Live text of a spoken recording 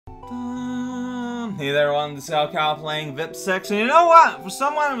Hey there, everyone, this is Cal playing VIP6, and you know what? For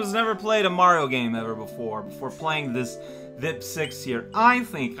someone who's never played a Mario game ever before playing this VIP6 here, I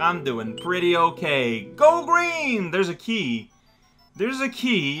think I'm doing pretty okay. Go green! There's a key. There's a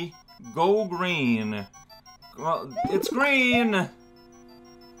key. Go green. Well, it's green!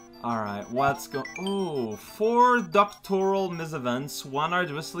 Alright, let's go. Oh, 4 doctoral misevents, 1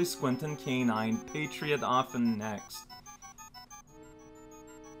 arduously squinting canine, patriot often next.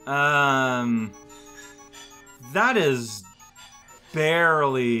 That is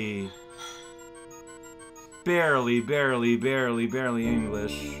barely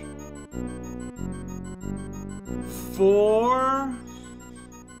English. 4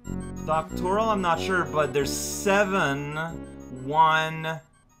 doctoral, I'm not sure, but there's 7, 1,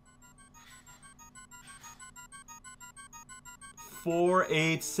 4,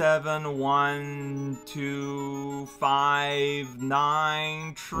 8, 7, 1, 2, 5,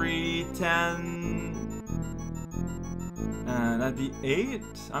 9, 3, 10. And that'd be 8?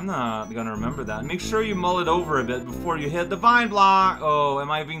 I'm not gonna remember that. Make sure you mull it over a bit before you hit the vine block. Oh, am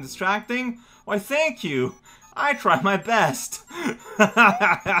I being distracting? Why, thank you. I try my best.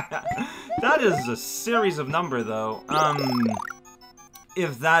 That is a series of number, though.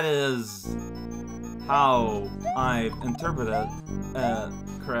 If that is how I interpret it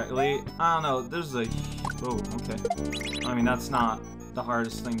correctly, I don't know. There's a... Oh, okay. I mean, that's not the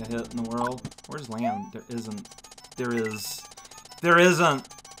hardest thing to hit in the world. Where's land? There isn't. There is. There isn't!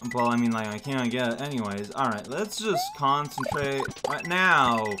 Well, I mean, like, I can't get it anyways. Alright, let's just concentrate right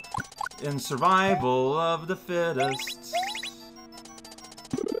now in survival of the fittest. So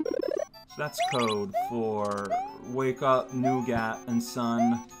that's code for wake up, nougat, and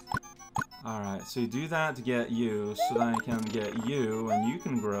sun. Alright, so you do that to get you, so then I can get you, and you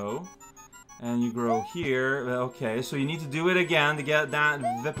can grow. And you grow here. Okay, so you need to do it again to get that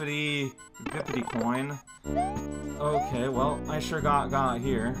Vippity coin. Okay, well, I sure got it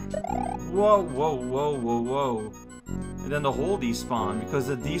here. Whoa, whoa, whoa, whoa, whoa. And then the hole despawn, because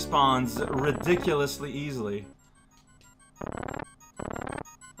it despawns ridiculously easily.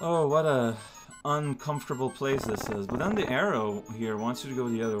 Oh, what a uncomfortable place this is. But then the arrow here wants you to go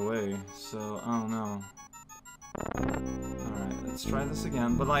the other way, so I don't know. Alright, let's try this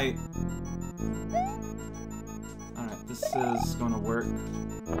again, but like... Alright, this is gonna work.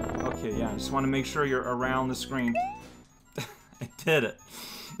 Okay, yeah, I just want to make sure you're around the screen. I did it.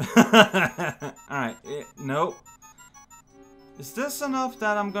 Alright, nope. Is this enough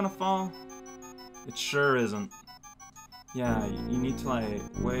that I'm gonna fall? It sure isn't. Yeah, you need to like,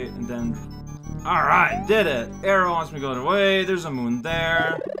 wait and then... Alright, did it! Arrow wants me to go the way, there's a moon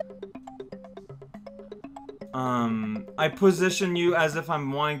there. I position you as if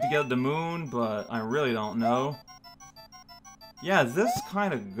I'm wanting to get the moon, but I really don't know. Yeah, this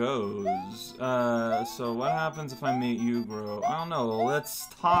kind of goes. So what happens if I make you grow? I don't know, let's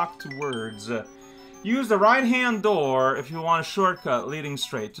talk to words. Use the right-hand door if you want a shortcut leading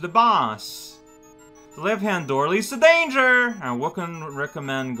straight to the boss. The left-hand door leads to danger! And we can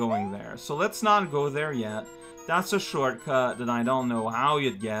recommend going there. So let's not go there yet. That's a shortcut that I don't know how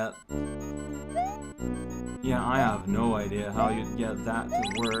you'd get. Yeah, I have no idea how you'd get that to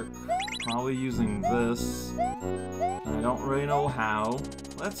work. Probably using this. I don't really know how.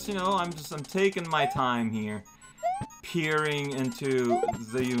 Let's, you know, I'm taking my time here. Peering into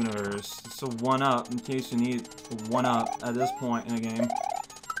the universe. So 1-up, in case you need 1-up at this point in the game.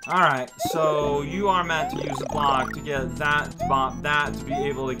 Alright, so you are meant to use a block to get that, to bop that, to be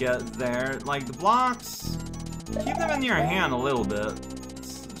able to get there. Like, the blocks, keep them in your hand a little bit.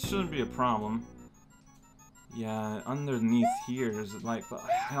 It shouldn't be a problem. Yeah, underneath here, is it like,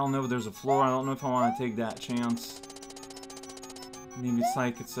 I don't know if there's a floor, I don't know if I want to take that chance. Maybe it's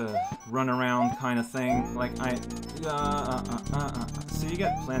like it's a run-around kind of thing, like so you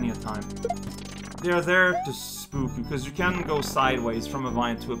get plenty of time. They're there to spook you, because you can go sideways from a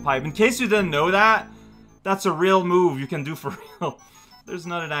vine to a pipe. In case you didn't know that, that's a real move you can do for real. There's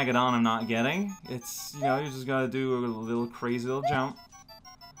another Agadon I'm not getting. It's, you know, you just gotta do a little crazy little jump.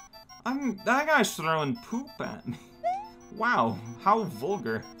 That guy's throwing poop at me. Wow, how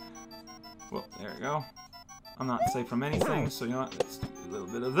vulgar. Well, there we go. I'm not safe from anything, so you know what? Let's do a little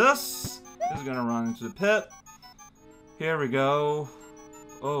bit of this. This is gonna run into the pit. Here we go.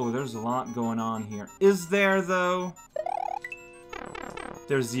 Oh, there's a lot going on here. Is there, though?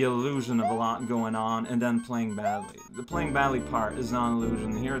 There's the illusion of a lot going on, and then playing badly. The playing badly part is not an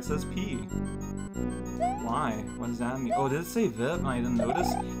illusion. Here it says P. Why? What does that mean? Oh, did it say VIP? I didn't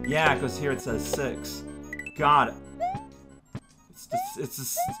notice. Yeah, because here it says 6. Got it.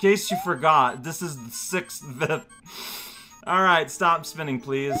 It's in case you forgot, this is the 6th VIP. Alright, stop spinning,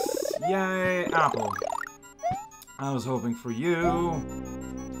 please. Yay, apple. I was hoping for you.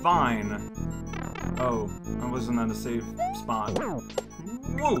 Fine. Oh, I wasn't at a safe spot.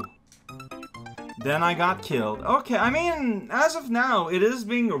 Whoa! Then I got killed. Okay, I mean, as of now, it is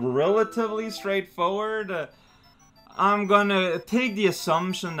being relatively straightforward. I'm gonna take the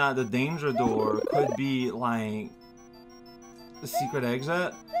assumption that the danger door could be, like, the secret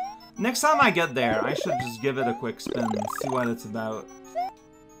exit. Next time I get there, I should just give it a quick spin, see what it's about.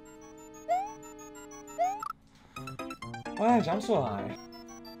 Why did I jump so high?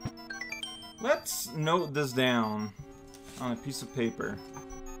 Let's note this down on a piece of paper.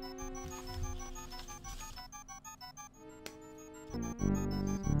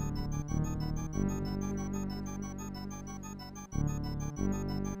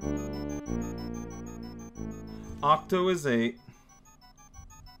 Octo is 8.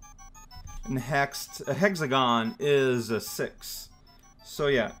 And a hexagon is a 6. So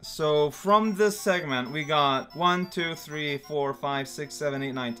yeah, so from this segment we got 1, 2, 3, 4, 5, 6, 7,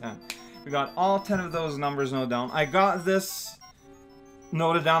 8, 9, 10. We got all 10 of those numbers noted down. I got this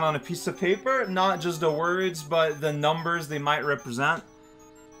noted down on a piece of paper, not just the words, but the numbers they might represent.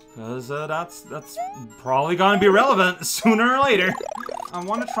 Because that's probably gonna be relevant sooner or later. I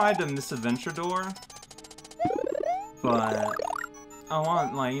want to try the misadventure door. But I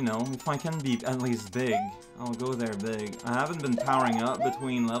want, like, you know, if I can be at least big, I'll go there big. I haven't been powering up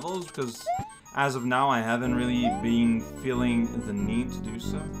between levels because as of now I haven't really been feeling the need to do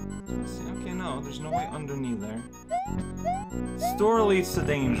so. Okay, no, there's no way underneath there. Store leads to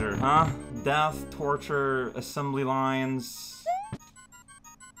danger, huh? Death, torture, assembly lines.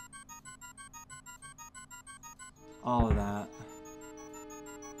 All of that.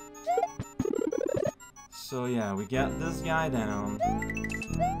 So yeah, we get this guy down.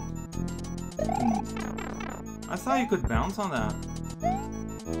 I thought you could bounce on that.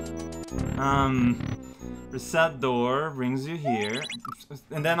 Reset door brings you here.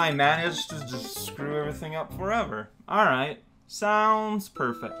 And then I managed to just screw everything up forever. Alright, sounds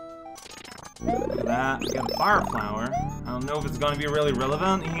perfect. Look at that, we got a fire flower. I don't know if it's gonna be really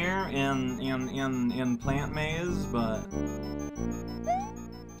relevant here in Plant Maze, but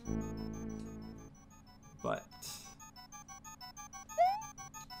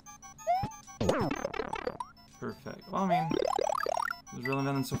perfect. Well, I mean, it was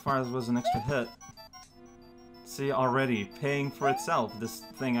relevant insofar as it was an extra hit. See, already paying for itself, this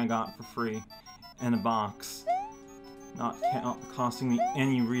thing I got for free in a box. Not costing me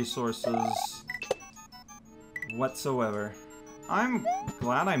any resources whatsoever. I'm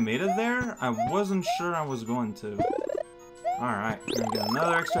glad I made it there. I wasn't sure I was going to. Alright, we're gonna get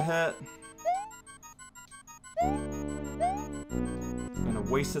another extra hit. Gonna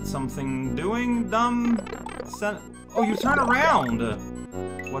wasted something doing, dumb. Oh, you turn around!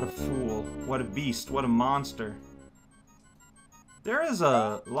 What a fool. What a beast. What a monster. There is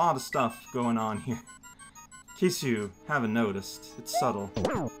a lot of stuff going on here. In case you haven't noticed, it's subtle.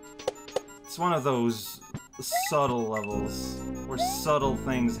 It's one of those subtle levels where subtle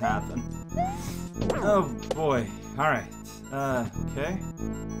things happen. Oh boy. Alright. Okay.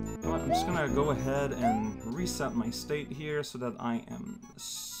 You know what? I'm just gonna go ahead and reset my state here so that I am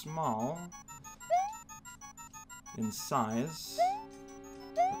small in size,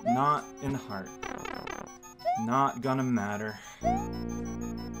 but not in heart. Not gonna matter.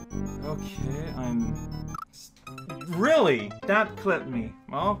 Okay, I'm... Really? That clipped me.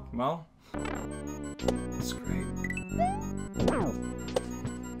 Well, it's great.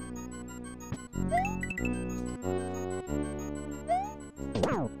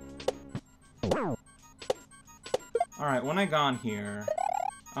 Alright, when I got here,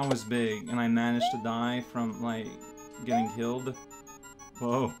 I was big, and I managed to die from, like, getting killed.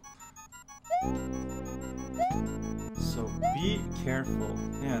 Whoa. So be careful.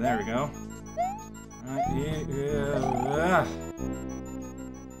 Yeah, there we go. Right, yeah.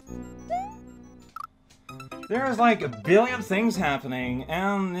 There's like a billion things happening,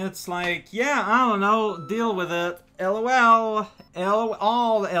 and it's like, yeah, I don't know, deal with it. LOL.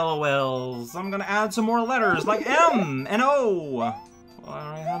 All the LOLs. I'm gonna add some more letters, like M and O. Well, I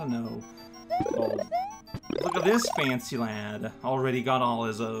already had an O. Oh, look at this fancy lad. Already got all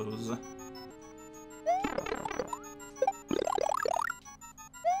his O's.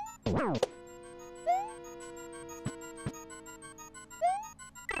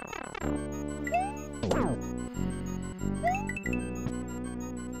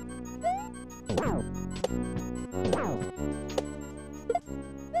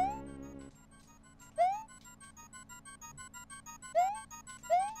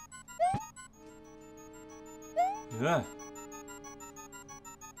 Yeah.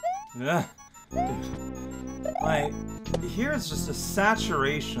 Ugh. Dude. Like, here is just a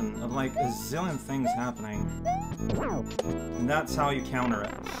saturation of like a zillion things happening. And that's how you counter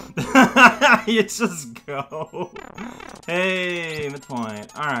it. You just go. Hey,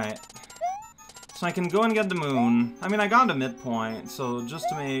 midpoint. Alright. So I can go and get the moon. I mean, I got a midpoint, so just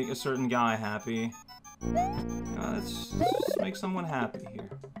to make a certain guy happy. Let's just make someone happy here.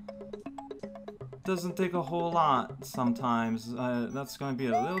 Doesn't take a whole lot sometimes. That's going to be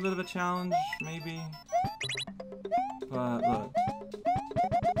a little bit of a challenge, maybe. But look.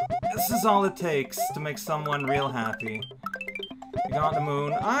 This is all it takes to make someone real happy. I got the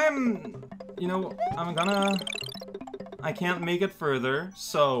moon. You know, I can't make it further,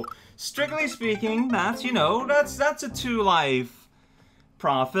 so strictly speaking, that's, you know, that's a 2-life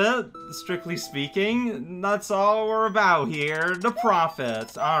profit, strictly speaking. That's all we're about here, the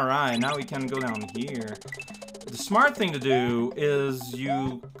profits. Alright, now we can go down here. The smart thing to do is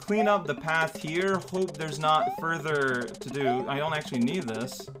you clean up the path here, hope there's not further to do. I don't actually need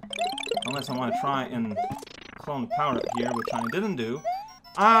this, unless I want to try and clone the power up here, which I didn't do.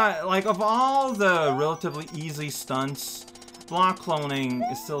 Like, of all the relatively easy stunts, block cloning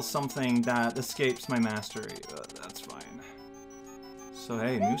is still something that escapes my mastery. That's fine. So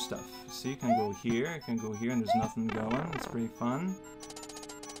hey, new stuff. See, you can go here, I can go here, and there's nothing going. It's pretty fun.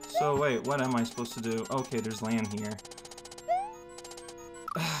 So wait, what am I supposed to do? Okay, there's land here.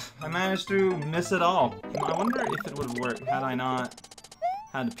 I managed to miss it all. I wonder if it would work had I not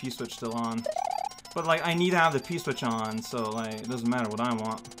had the P-switch still on. But like, I need to have the P-switch on, so like, it doesn't matter what I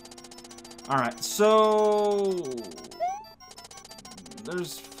want. Alright, so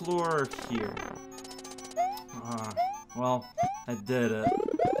there's floor here. Well, I did it.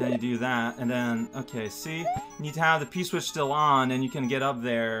 Then you do that, and then, okay, see? You need to have the P-switch still on, and you can get up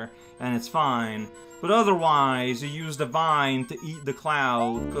there, and it's fine. But otherwise, you use the vine to eat the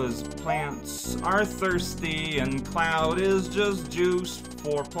cloud, because plants are thirsty, and cloud is just juice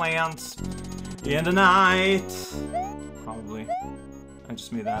for plants in the night. Probably. I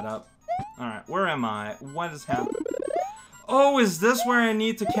just made that up. Alright, where am I? What is happening? Oh, is this where I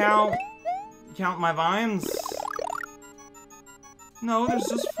need to count my vines? No, there's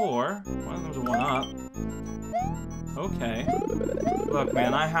just 4. One of them's a 1-up. Okay. Look,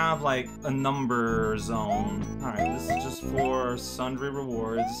 man, I have, like, a number zone. Alright, this is just for sundry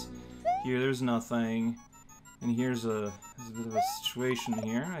rewards. Here, there's nothing. And here's a bit of a situation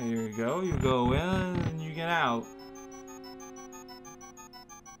here. Here you go. You go in, and you get out.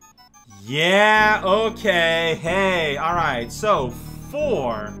 Yeah, okay. Hey, alright. So,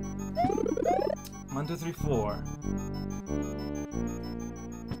 4. 1, 2, 3, 4.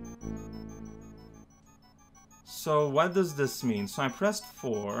 So what does this mean? So I pressed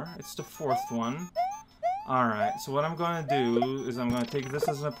 4. It's the 4th one. Alright, so what I'm going to do is I'm going to take this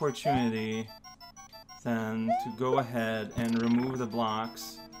as an opportunity then to go ahead and remove the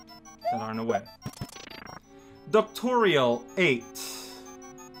blocks that are in the way. Doctorial 8.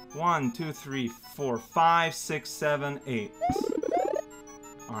 1, 2, 3, 4, 5, 6, 7, 8.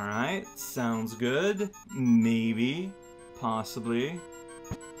 Alright, sounds good. Maybe. Possibly.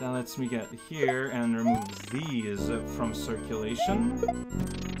 That lets me get here and remove these from circulation.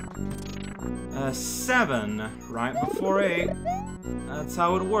 7, right before 8. That's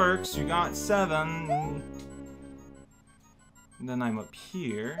how it works. You got 7. And then I'm up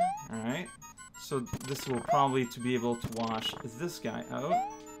here. Alright. So this will probably to be able to wash this guy out.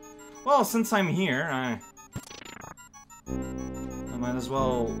 Well, since I'm here, I might as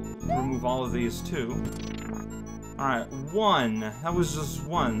well remove all of these too. Alright, 1. That was just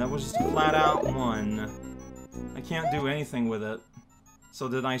 1. That was just flat out 1. I can't do anything with it. So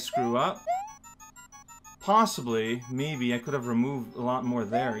did I screw up? Possibly. Maybe. I could have removed a lot more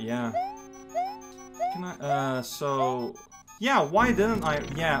there, yeah. Can I, so... Yeah, why didn't I...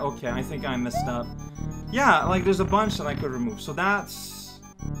 Yeah, okay, I think I messed up. Yeah, like, there's a bunch that I could remove. So that's...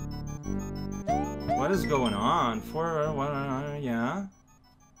 What is going on? Yeah.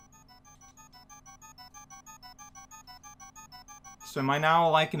 So am I now,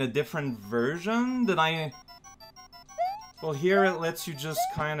 like, in a different version? Did I... Well, here it lets you just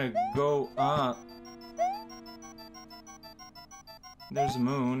kind of go up. There's a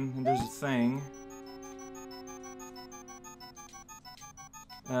moon, and there's a thing.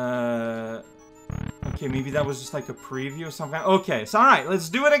 Okay, maybe that was just like a preview or something. Okay, so alright, let's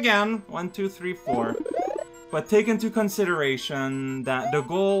do it again. 1, 2, 3, 4. But take into consideration that the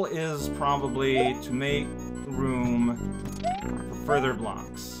goal is probably to make room for further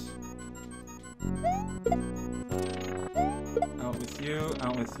blocks. Out with you,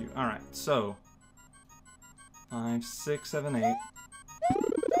 out with you. Alright, so 5, 6, 7, 8.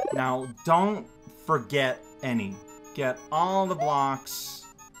 Now, don't forget any. Get all the blocks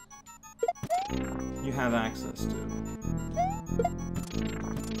you have access to.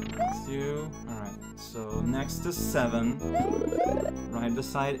 That's you. Alright, so next is 7. Right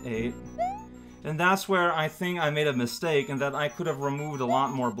beside 8. And that's where I think I made a mistake, and that I could have removed a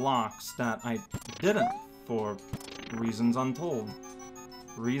lot more blocks that I didn't, for reasons untold.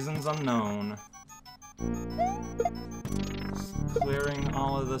 Reasons unknown. Just clearing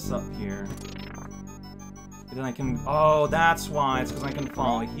all of this up here. And then I can... Oh, that's why. It's because I can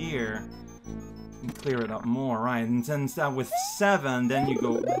fall here and clear it up more, right? And then with 7, then you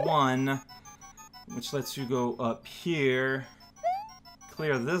go 1, which lets you go up here,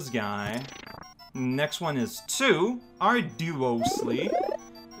 clear this guy. Next one is 2, arduously.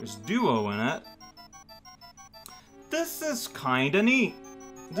 There's duo in it. This is kinda neat.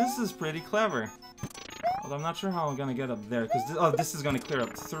 This is pretty clever. Although I'm not sure how I'm gonna get up there, because this is gonna clear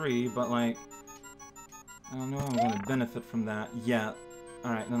up 3, but like... I don't know how I'm gonna benefit from that yet.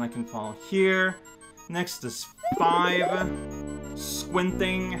 Alright, then I can fall here. Next is 5.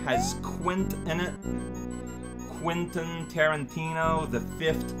 Squinting has Quint in it. Quentin Tarantino, the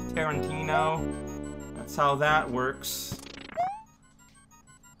 5th Tarantino. That's how that works.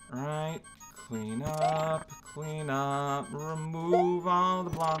 Alright, clean up, remove all the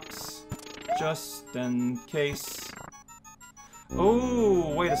blocks, just in case.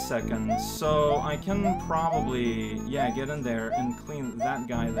 Oh, wait a second, so I can probably, yeah, get in there and clean that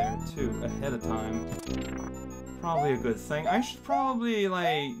guy there too, ahead of time. Probably a good thing. I should probably,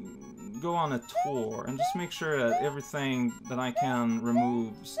 like, go on a tour and just make sure that everything that I can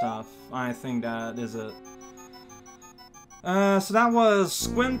remove stuff. I think that is it. So that was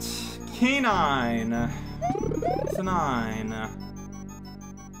Squint Canine. It's a 9.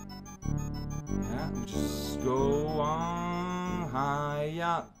 Yeah, just go on high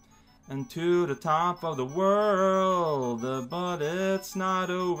up and to the top of the world. But it's not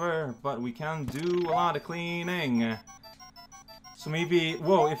over. But we can do a lot of cleaning. So maybe,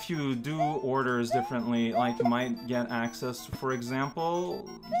 whoa, if you do orders differently, like you might get access to, for example,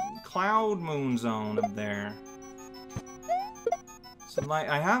 Cloud Moon Zone up there. So like,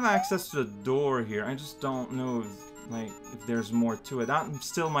 I have access to the door here, I just don't know if there's more to it. That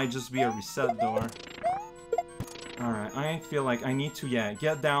still might just be a reset door. Alright, I feel like I need to, yeah,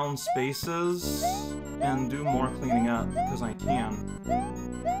 get down spaces and do more cleaning up, because I can.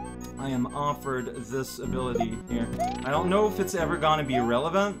 I am offered this ability here. I don't know if it's ever gonna be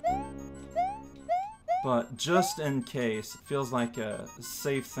relevant, but just in case, it feels like a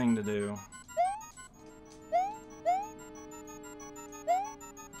safe thing to do.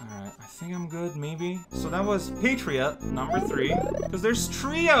 Alright, I think I'm good, maybe? So that was Patriot, number 3, because there's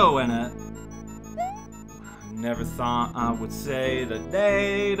Trio in it. I never thought I would say the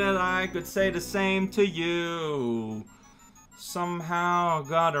day that I could say the same to you. Somehow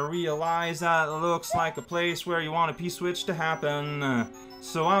gotta realize that it looks like a place where you want a P-switch to happen.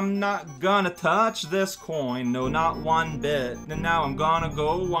 So I'm not gonna touch this coin, no, not one bit. And now I'm gonna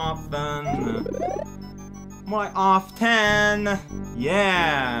go often. More like off 10.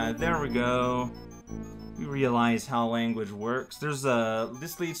 Yeah, there we go. We realize how language works. There's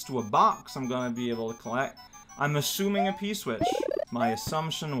this leads to a box I'm gonna be able to collect. I'm assuming a P-switch. My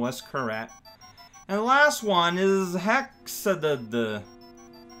assumption was correct. And the last one is Hexadud.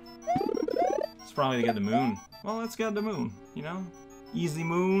 It's probably to get the moon. Well, let's get the moon, you know? Easy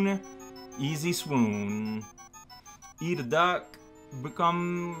moon, easy swoon. Eat a duck,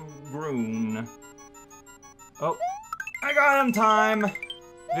 become groon. Oh, I got him time!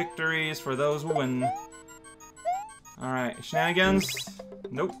 Victories for those who win. Alright, shenanigans?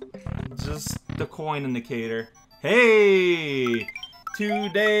 Nope. Just the coin indicator. Hey!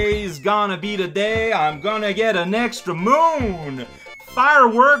 Today's gonna be the day I'm gonna get an extra moon!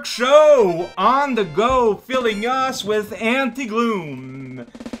 Fireworks show on the go, filling us with anti-gloom.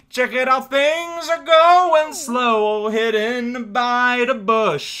 Check it out, things are going slow, hidden by the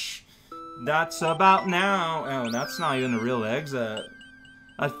bush. That's about now. Oh, that's not even the real exit.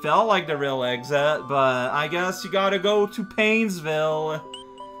 I felt like the real exit, but I guess you gotta go to Painesville.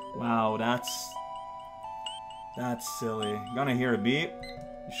 Wow, that's silly. Gonna hear a beep?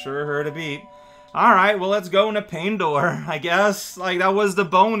 You sure heard a beep. Alright, well, let's go into Paindor, I guess. Like, that was the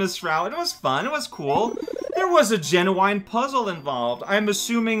bonus route. It was fun, it was cool. There was a genuine puzzle involved. I'm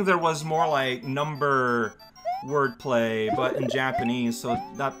assuming there was more, like, number wordplay, but in Japanese, so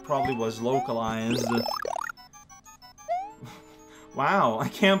that probably was localized. Wow, I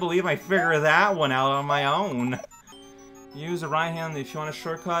can't believe I figured that one out on my own. Use the right hand if you want a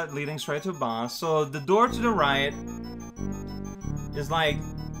shortcut leading straight to a boss. So the door to the right is like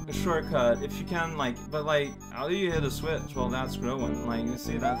a shortcut if you can, like, but like, how do you hit a switch while that's growing? Like, you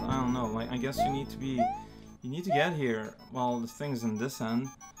see that, I don't know, like, I guess you need to get here while the thing's in this end.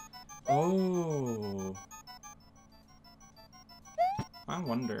 Oh. I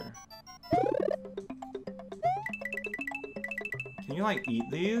wonder. Can you, like, eat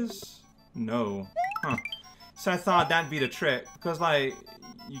these? No. Huh. So I thought that'd be the trick, because, like,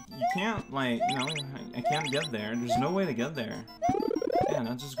 you can't, like, you know, I can't get there. There's no way to get there. Yeah,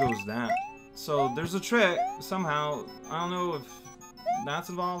 that just goes that. So there's a trick, somehow. I don't know if that's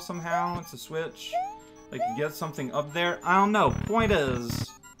involved somehow. It's a switch. Like, you get something up there. I don't know. Point is,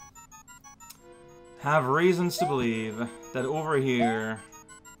 have reasons to believe that over here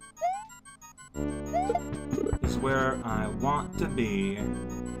is where I want to be.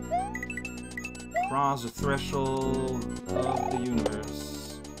 Cross the threshold of the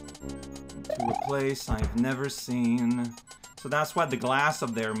universe to a place I've never seen. So that's what the glass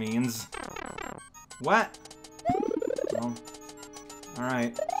up there means. What? Well,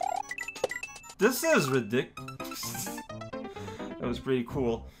 alright. This is ridiculous. That was pretty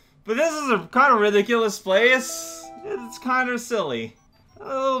cool. But this is a kind of ridiculous place. It's kind of silly. A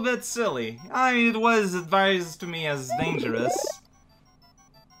little bit silly. I mean, it was advised to me as dangerous.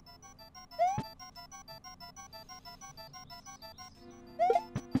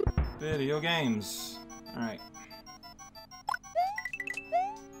 Video games. Alright.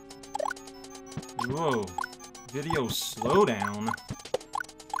 Whoa. Video slowdown.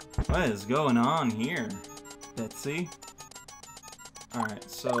 What is going on here, Betsy? Alright,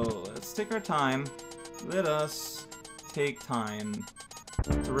 so let's take our time. Let us take time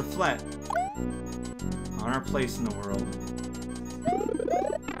to reflect on our place in the world.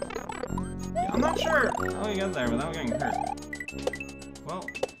 Yeah, I'm not sure how we get there without getting hurt. Well,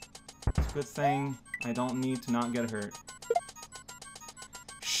 it's a good thing I don't need to not get hurt.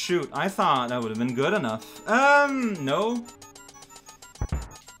 Shoot, I thought that would have been good enough. No.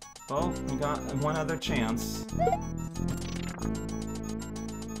 Well, we got one other chance.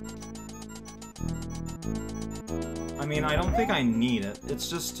 I mean, I don't think I need it. It's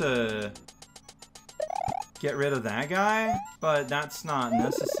just to get rid of that guy, but that's not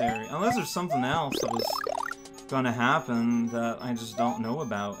necessary. Unless there's something else that was gonna happen that I just don't know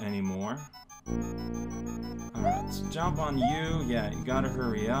about anymore. Alright, so jump on you. Yeah, you gotta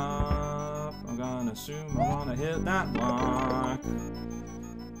hurry up. I'm gonna assume I wanna hit that block.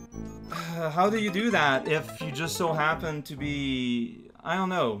 How do you do that if you just so happen to be... I don't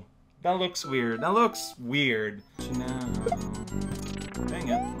know. That looks weird. That looks weird. Now... Dang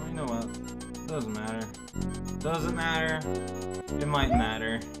it. Well, you know what? Doesn't matter. Doesn't matter. It might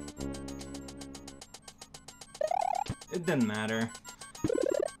matter. It didn't matter.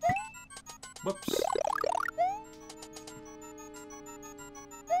 Whoops.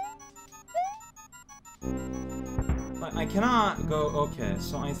 But I cannot go... Okay,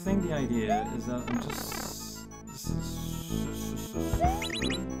 so I think the idea is that I'm just...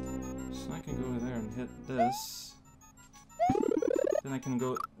 So I can go there and hit this. Then I can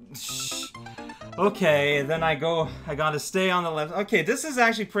go... Okay, then I gotta stay on the left. Okay, this is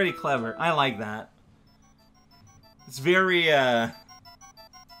actually pretty clever. I like that. It's very, it's a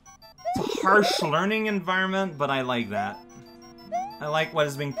harsh learning environment, but I like that. I like what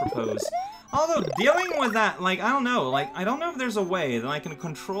is being proposed. Although, dealing with that, like, I don't know. Like, I don't know if there's a way that I can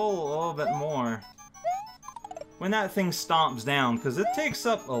control a little bit more when that thing stomps down, because it takes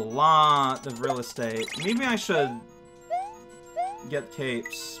up a lot of real estate. Maybe I should get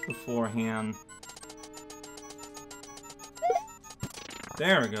capes beforehand.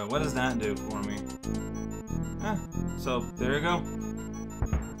 There we go. What does that do for me? Ah, so, there you go.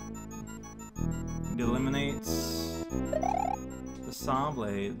 It eliminates the saw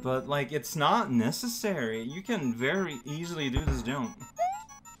blade, but, like, it's not necessary. You can very easily do this jump.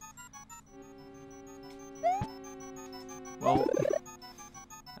 Well,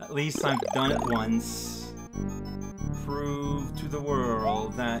 at least I've done it once. Prove to the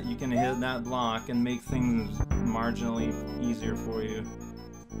world that you can hit that block and make things marginally easier for you.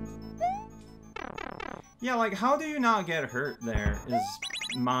 Yeah, like, how do you not get hurt there is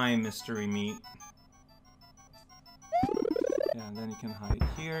my mystery meat. Yeah, and then you can hide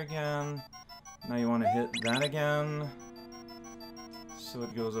here again. Now you want to hit that again. So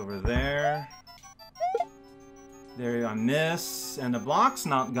it goes over there. There I miss, and the block's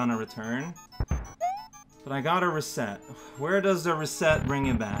not gonna return. But I gotta reset. Where does the reset bring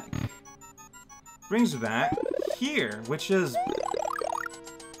it back? Brings it back here, which is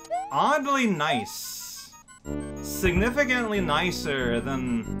oddly nice. Significantly nicer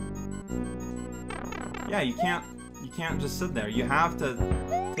than... Yeah, you can't just sit there. You have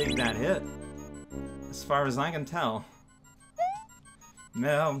to take that hit. As far as I can tell.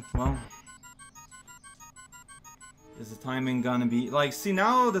 No, well... Is the timing gonna be... Like, see,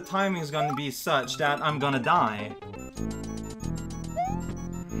 now the timing's gonna be such that I'm gonna die.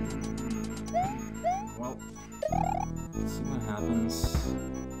 Well... Let's see what happens.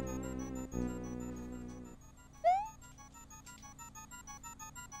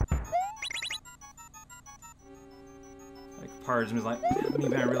 Part of me is like,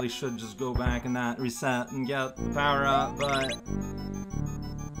 maybe I really should just go back and not reset and get the power up, but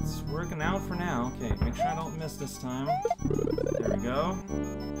it's working out for now. Okay, make sure I don't miss this time. There we go.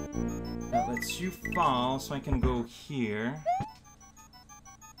 That lets you fall, so I can go here.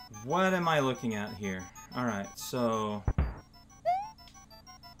 What am I looking at here? Alright, so...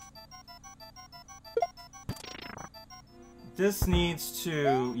 This needs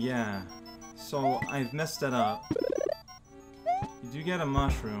to... yeah. So, I've messed it up. You do get a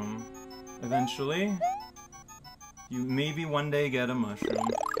mushroom, eventually. You maybe one day get a mushroom.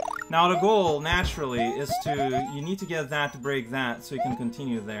 Now the goal, naturally, is to... You need to get that to break that, so you can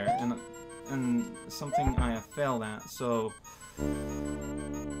continue there. And something I have failed at, so...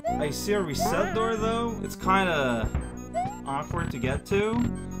 I see a reset door, though. It's kinda... awkward to get to.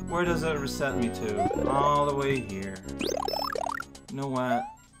 Where does it reset me to? All the way here. You know what?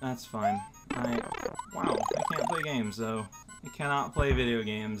 That's fine. Wow, I can't play games, though. I cannot play video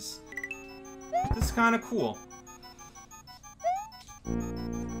games. This is kind of cool.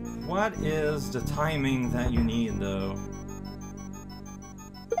 What is the timing that you need, though?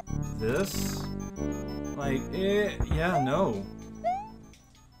 This? Like, yeah, no.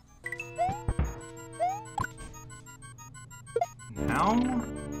 Now?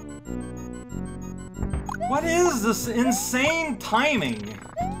 What is this insane timing?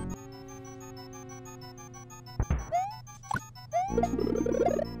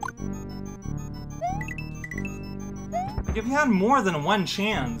 Like, if you had more than one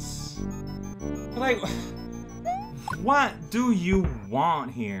chance... But like... What do you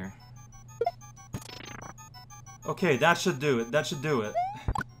want here? Okay, that should do it. That should do it.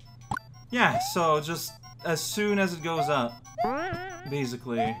 Yeah, so just as soon as it goes up.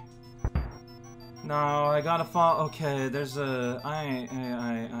 Basically. No, I gotta fall... Okay, there's a... I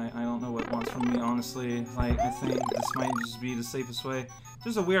don't know what it wants from me, honestly. Like, I think this might just be the safest way.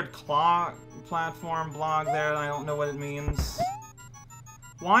 There's a weird clock platform block there, I don't know what it means.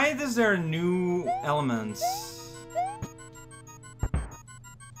 Why is there new elements?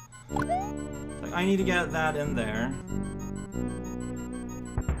 Like, I need to get that in there.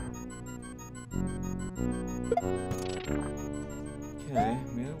 Okay,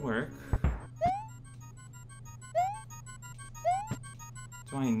 made it work.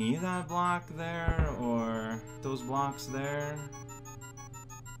 Do I need that block there, or those blocks there?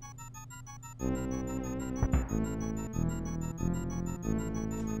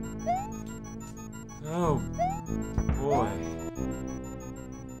 Oh, boy.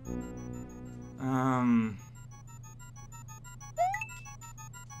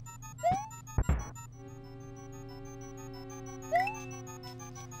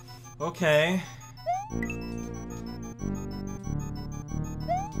 Okay.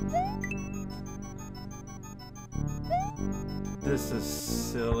 This is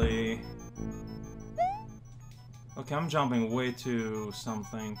silly. Okay, I'm jumping way too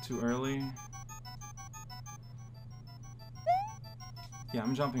too early. Yeah,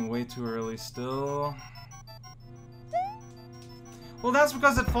 I'm jumping way too early still. Well, that's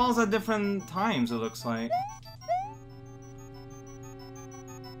because it falls at different times, it looks like.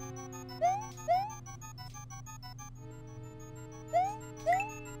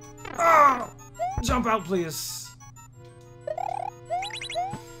 Ah! Jump out, please.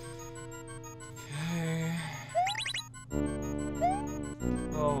 Okay.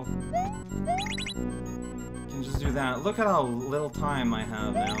 Well, can just do that. Look at how little time I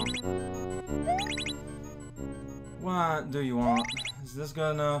have now. What do you want? Is this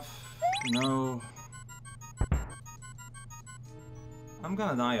good enough? No. I'm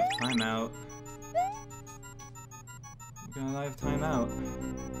gonna die of timeout. I'm gonna die of timeout.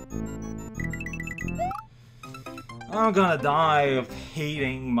 I'm gonna die of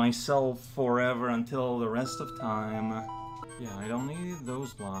hating myself forever until the rest of time. Yeah, I don't need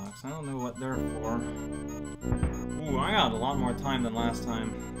those blocks. I don't know what they're for. Ooh, I got a lot more time than last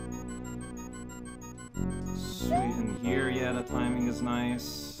time. Sweet, and here, yeah, the timing is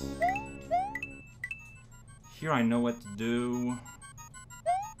nice. Here I know what to do.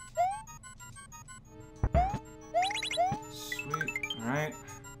 Sweet, alright.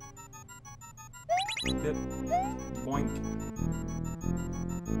 Bip, boink.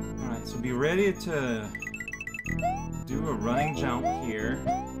 Alright, so be ready to do a running jump here.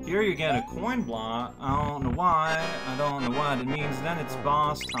 Here you get a coin block. I don't know why. I don't know what it means. Then it's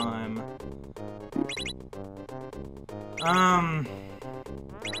boss time.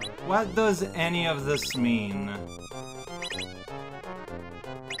 What does any of this mean?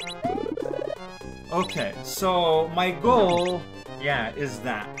 Okay, so my goal, yeah, is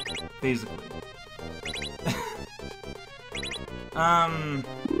that, basically.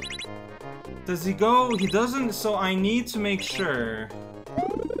 Does he go? He doesn't, so I need to make sure.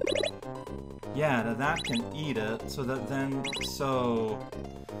 Yeah, that can eat it, so that then, so...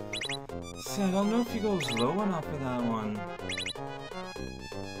 See, I don't know if he goes low enough for that one.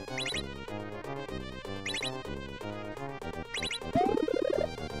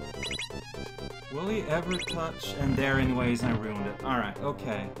 Will he ever touch? And there, anyways, I ruined it. Alright,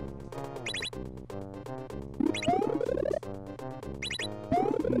 okay.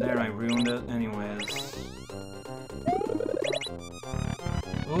 And there, I ruined it, anyways.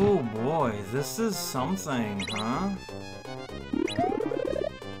 Oh boy, this is something, huh?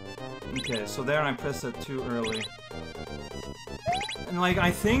 Okay, so there I pressed it too early. And like, I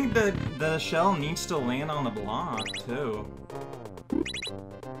think that the shell needs to land on the block, too.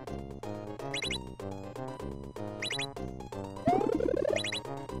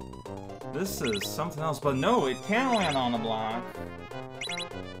 This is something else, but no, it can land on the block.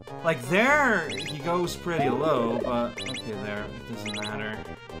 Like there, he goes pretty low, but okay, there, it doesn't matter.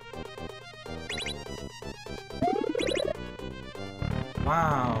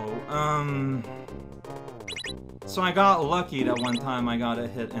 Wow, so I got lucky that one time I got a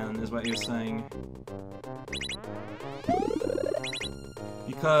hit in, is what you're saying.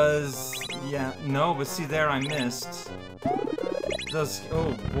 Because, yeah, no, but see there I missed. Does,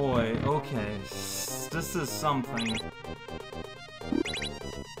 oh boy, okay. This is something.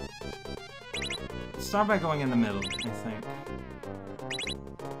 Start by going in the middle, I think.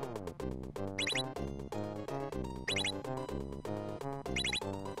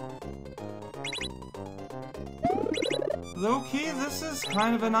 Low-key, this is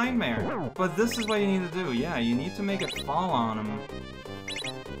kind of a nightmare. But this is what you need to do. Yeah, you need to make it fall on him.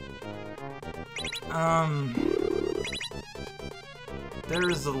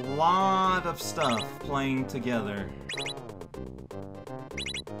 There's a lot of stuff playing together.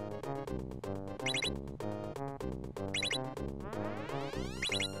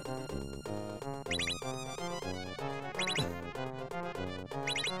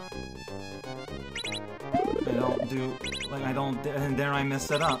 And there I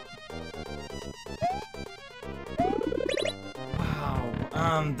messed it up.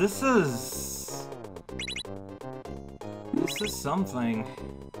 Wow, this is something.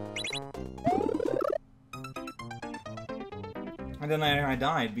 And then I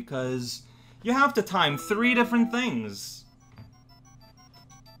died because you have to time 3 different things.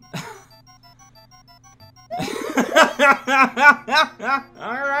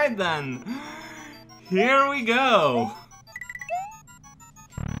 Alright then. Here we go.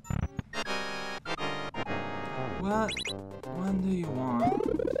 What one do you want?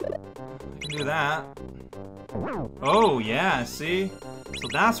 I can do that. Oh, yeah, see? So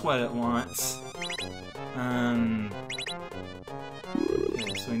that's what it wants.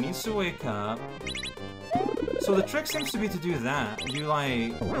 Okay, so he needs to wake up. So the trick seems to be to do that. You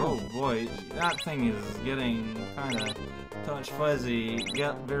like, oh boy, that thing is getting kinda touch fuzzy,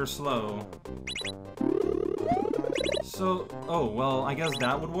 get very slow. So, oh, well, I guess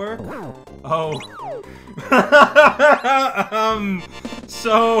that would work? Oh.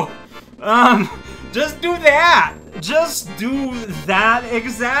 Just do that! Just do that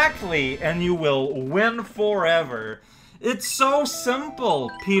exactly, and you will win forever. It's so simple,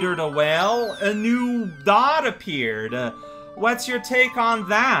 Peter the Whale. A new dot appeared. What's your take on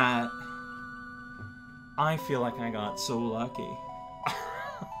that? I feel like I got so lucky.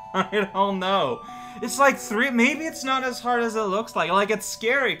 I don't know. It's like 3, maybe it's not as hard as it looks like. Like, it's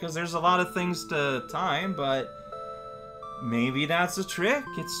scary because there's a lot of things to time, but maybe that's a trick.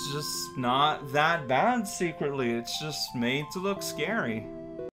 It's just not that bad secretly. It's just made to look scary.